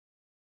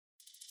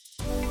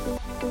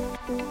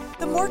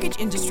The mortgage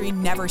industry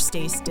never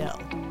stays still.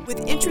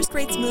 With interest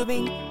rates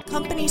moving,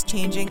 companies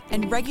changing,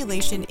 and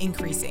regulation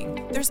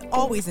increasing, there's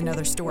always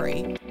another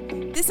story.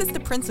 This is The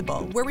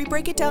Principal, where we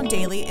break it down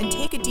daily and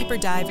take a deeper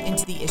dive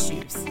into the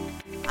issues.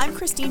 I'm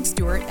Christine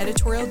Stewart,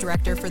 Editorial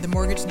Director for the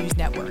Mortgage News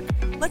Network.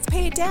 Let's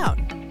pay it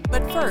down.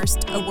 But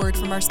first, a word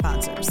from our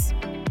sponsors.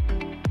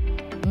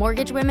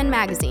 Mortgage Women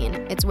Magazine.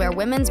 It's where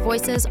women's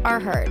voices are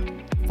heard.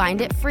 Find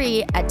it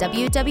free at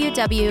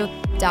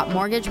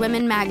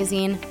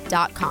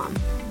www.mortgagewomenmagazine.com.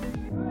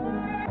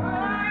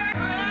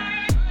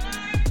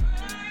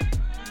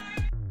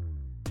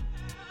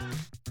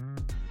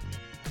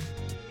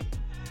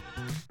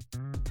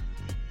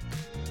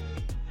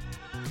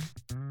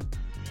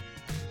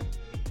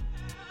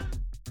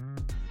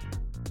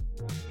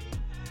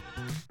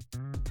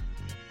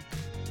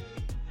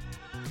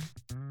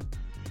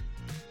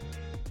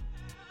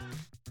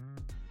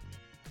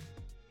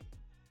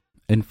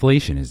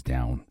 Inflation is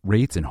down,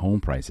 rates and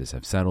home prices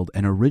have settled,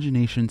 and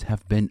originations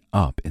have been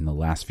up in the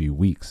last few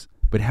weeks.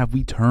 But have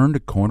we turned a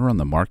corner on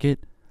the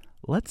market?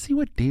 Let's see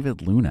what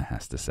David Luna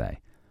has to say.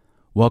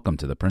 Welcome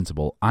to The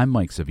Principal. I'm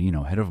Mike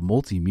Savino, head of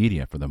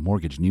multimedia for the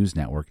Mortgage News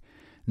Network.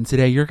 And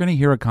today you're going to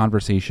hear a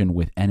conversation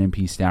with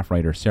NMP staff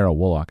writer Sarah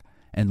Wollock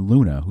and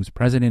Luna, who's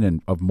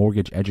president of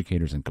Mortgage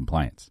Educators and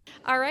Compliance.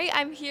 All right,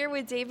 I'm here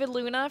with David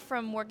Luna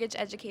from Mortgage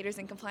Educators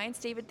and Compliance.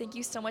 David, thank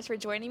you so much for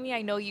joining me.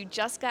 I know you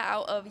just got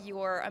out of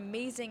your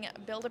amazing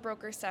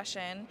Build-A-Broker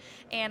session,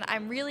 and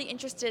I'm really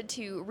interested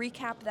to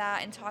recap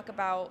that and talk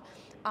about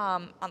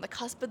on the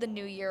cusp of the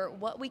new year,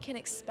 what we can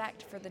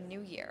expect for the new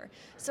year.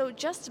 So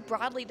just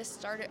broadly to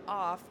start it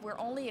off, we're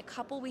only a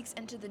couple weeks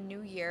into the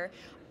new year.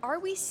 Are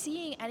we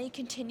seeing any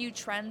continued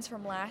trends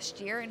from last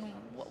year, and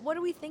what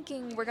are we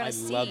thinking we're going to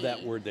see? I love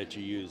that word that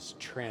you use,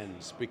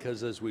 trends,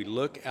 because as we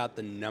look at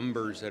the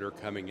numbers that are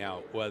coming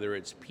out, whether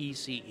it's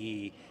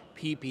PCE,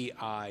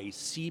 PPI,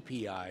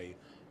 CPI,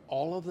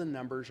 all of the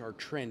numbers are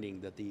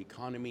trending that the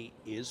economy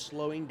is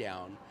slowing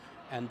down,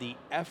 and the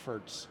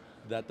efforts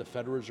that the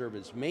Federal Reserve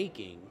is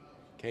making,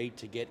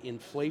 to get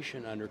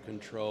inflation under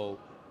control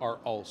are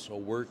also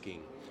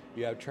working.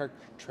 You have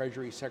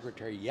Treasury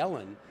Secretary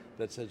Yellen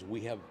that says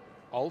we have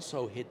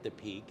also hit the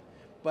peak,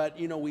 but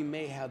we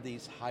may have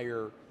these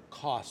higher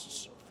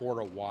costs for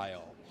a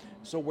while.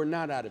 So we're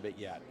not out of it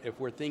yet. If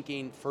we're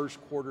thinking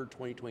first quarter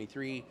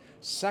 2023,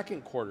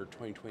 second quarter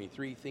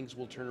 2023, things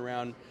will turn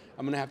around.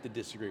 I'm going to have to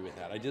disagree with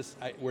that.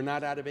 We're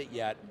not out of it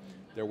yet.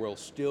 There will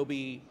still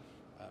be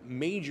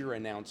major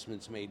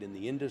announcements made in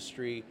the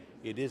industry.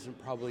 It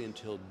isn't probably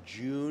until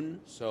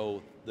June,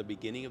 so the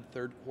beginning of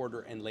third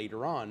quarter and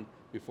later on,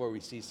 before we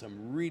see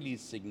some really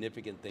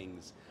significant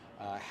things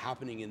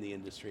happening in the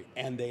industry,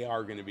 and they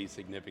are going to be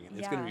significant.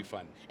 It's going to be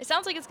fun. It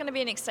sounds like it's going to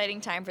be an exciting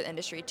time for the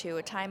industry too,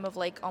 a time of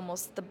like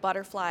almost the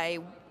butterfly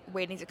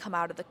waiting to come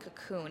out of the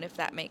cocoon, if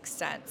that makes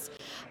sense.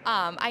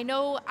 I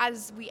know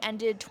as we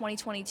ended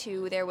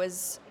 2022, there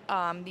was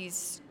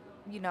these,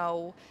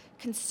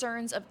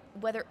 concerns of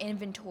whether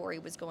inventory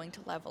was going to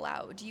level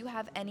out. Do you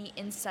have any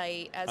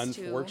insight as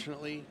to?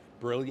 Unfortunately,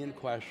 brilliant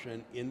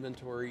question.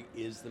 Inventory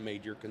is the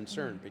major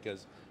concern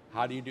because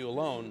how do you do a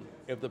loan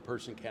if the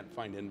person can't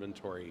find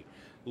inventory?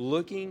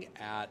 Looking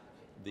at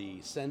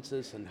the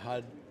census and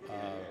HUD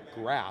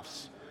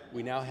graphs,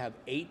 we now have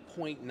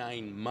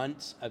 8.9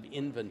 months of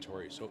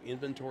inventory. So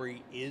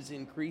inventory is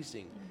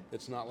increasing.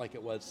 It's not like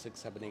it was 6,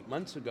 7, 8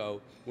 months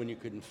ago when you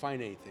couldn't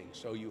find anything.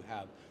 So you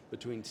have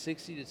between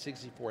 60 to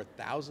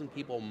 64,000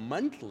 people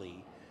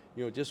monthly,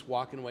 just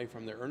walking away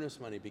from their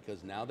earnest money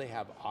because now they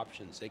have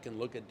options. They can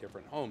look at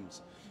different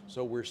homes.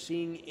 So we're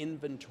seeing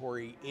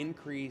inventory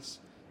increase.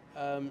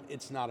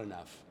 It's not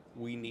enough.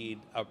 We need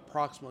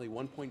approximately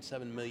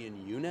 1.7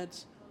 million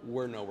units.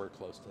 We're nowhere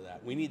close to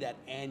that. We need that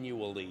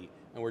annually,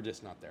 and we're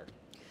just not there.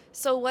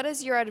 So what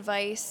is your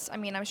advice? I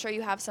mean, I'm sure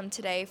you have some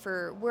today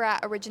we're at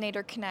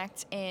Originator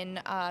Connect in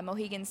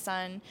Mohegan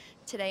Sun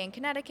today in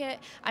Connecticut.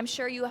 I'm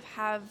sure you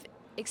have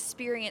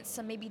experienced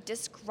some maybe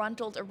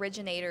disgruntled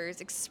originators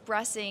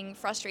expressing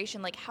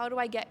frustration, like how do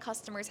I get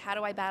customers? How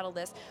do I battle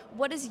this?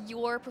 What is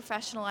your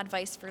professional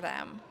advice for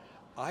them?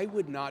 I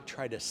would not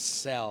try to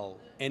sell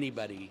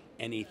anybody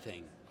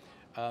anything.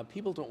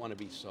 People don't want to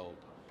be sold.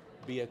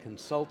 Be a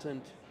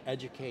consultant,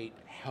 educate,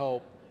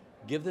 help,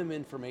 give them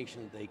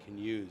information that they can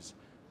use.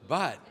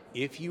 But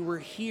if you were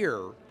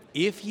here,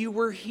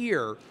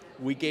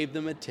 we gave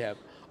them a tip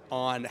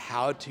on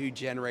how to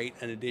generate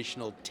an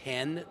additional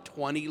 10,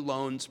 20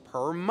 loans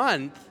per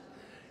month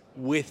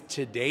with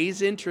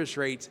today's interest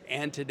rates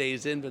and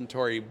today's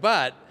inventory.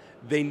 But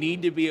they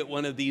need to be at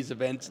one of these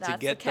events to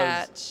get the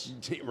catch.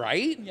 Those,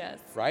 right? Yes.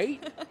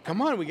 Right? Come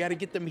on, we got to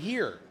get them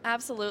here.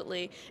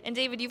 Absolutely. And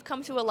David, you've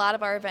come to a lot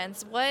of our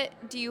events. What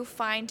do you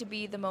find to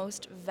be the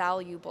most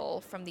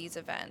valuable from these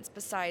events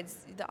besides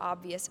the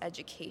obvious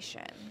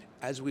education?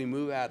 As we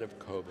move out of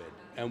COVID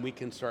and we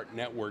can start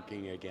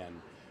networking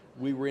again,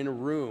 we were in a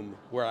room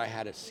where I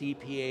had a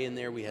CPA in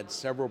there. We had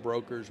several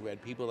brokers. We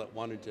had people that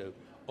wanted to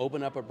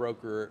open up a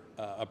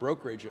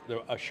brokerage,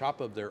 a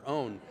shop of their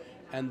own.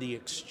 and the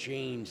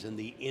exchange and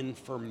the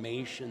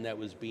information that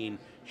was being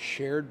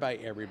shared by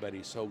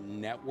everybody. So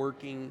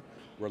networking,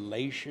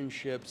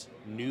 relationships,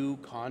 new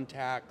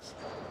contacts,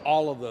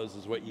 all of those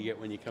is what you get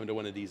when you come to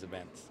one of these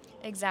events.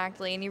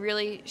 Exactly, and he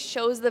really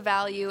shows the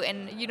value.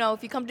 And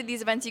if you come to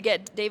these events, you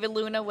get David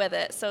Luna with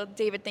it. So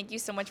David, thank you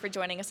so much for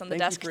joining us on the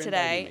desk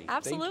today.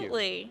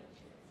 Absolutely.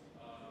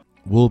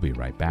 We'll be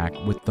right back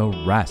with the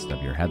rest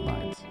of your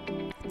headlines.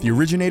 The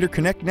Originator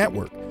Connect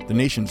Network, the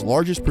nation's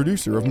largest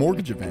producer of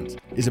mortgage events,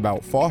 is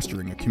about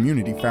fostering a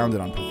community founded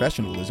on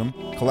professionalism,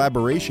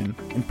 collaboration,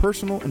 and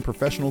personal and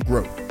professional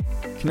growth,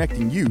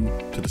 connecting you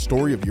to the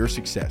story of your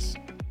success.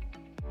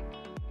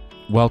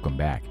 Welcome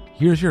back.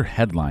 Here's your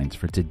headlines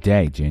for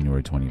today,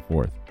 January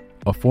 24th.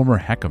 A former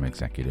HECM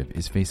executive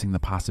is facing the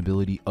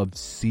possibility of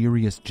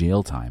serious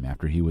jail time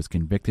after he was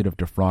convicted of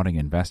defrauding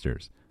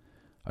investors.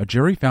 A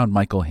jury found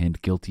Michael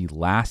Hind guilty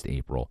last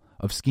April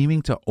of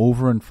scheming to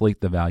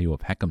overinflate the value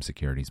of HECM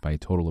securities by a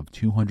total of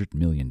 $200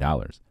 million.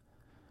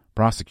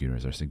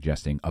 Prosecutors are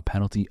suggesting a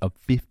penalty of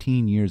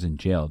 15 years in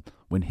jail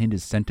when Hind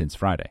is sentenced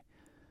Friday.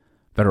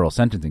 Federal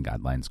sentencing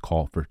guidelines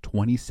call for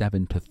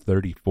 27 to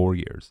 34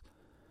 years.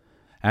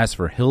 As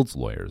for Hild's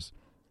lawyers,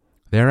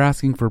 they're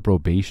asking for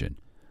probation,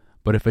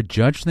 but if a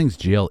judge thinks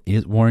jail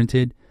is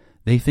warranted,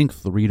 they think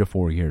 3 to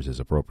 4 years is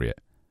appropriate.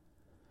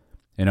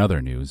 In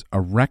other news, a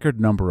record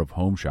number of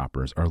home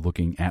shoppers are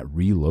looking at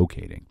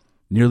relocating.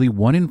 Nearly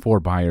 1 in 4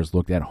 buyers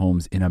looked at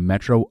homes in a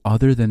metro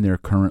other than their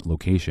current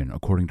location,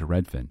 according to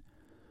Redfin.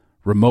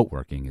 Remote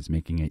working is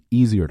making it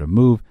easier to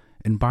move,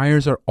 and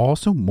buyers are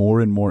also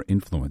more and more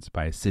influenced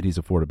by a city's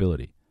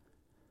affordability.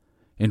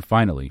 And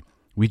finally,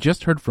 we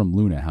just heard from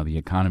Luna how the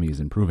economy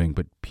is improving,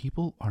 but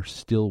people are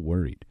still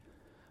worried.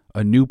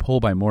 A new poll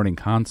by Morning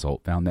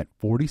Consult found that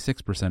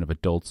 46% of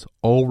adults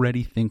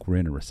already think we're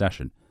in a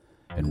recession,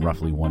 and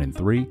roughly 1 in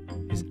 3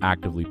 is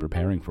actively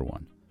preparing for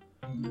one.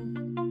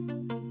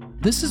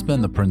 This has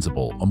been The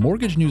Principal, a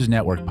Mortgage News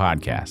Network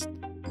podcast.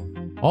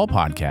 All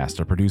podcasts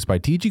are produced by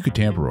T.G.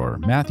 Kutamperor,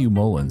 Matthew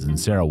Mullins, and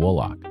Sarah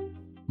Wollock.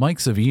 Mike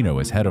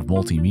Savino is head of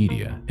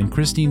multimedia, and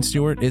Christine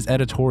Stewart is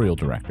editorial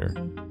director.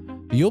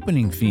 The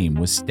opening theme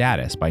was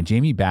Status by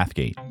Jamie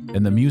Bathgate,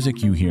 and the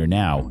music you hear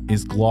now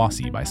is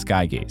Glossy by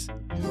Skygaze.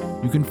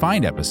 You can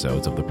find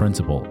episodes of The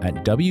Principal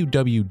at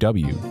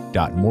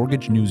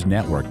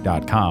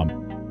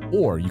www.mortgagenewsnetwork.com,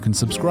 or you can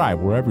subscribe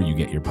wherever you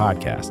get your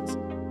podcasts.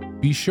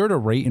 Be sure to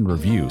rate and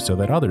review so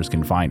that others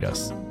can find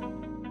us.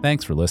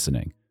 Thanks for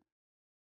listening.